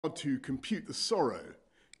Hard to compute the sorrow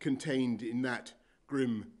contained in that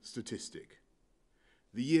grim statistic.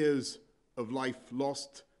 The years of life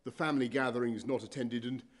lost, the family gatherings not attended,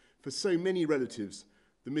 and for so many relatives,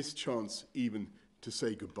 the missed chance even to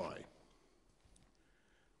say goodbye.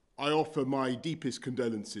 I offer my deepest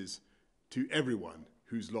condolences to everyone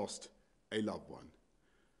who's lost a loved one.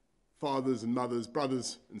 Fathers and mothers,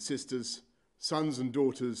 brothers and sisters, sons and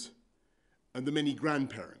daughters, and the many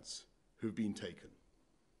grandparents who've been taken.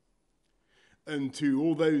 And to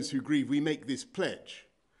all those who grieve, we make this pledge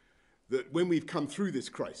that when we've come through this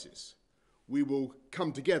crisis, we will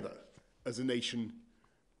come together as a nation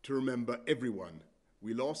to remember everyone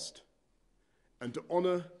we lost and to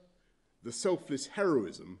honour the selfless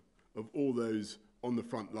heroism of all those on the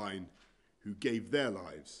front line who gave their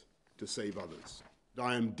lives to save others.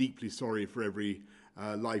 I am deeply sorry for every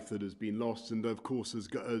life that has been lost, and of course, as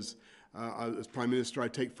Prime Minister, I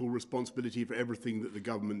take full responsibility for everything that the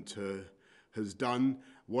government has done.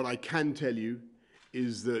 What I can tell you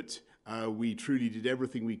is that we truly did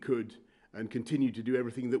everything we could and continue to do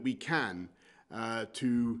everything that we can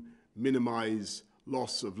to minimise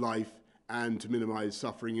loss of life and to minimise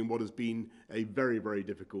suffering in what has been a very, very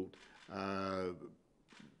difficult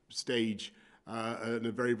stage and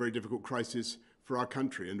a very, very difficult crisis for our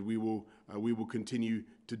country, and we will continue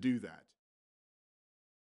to do that.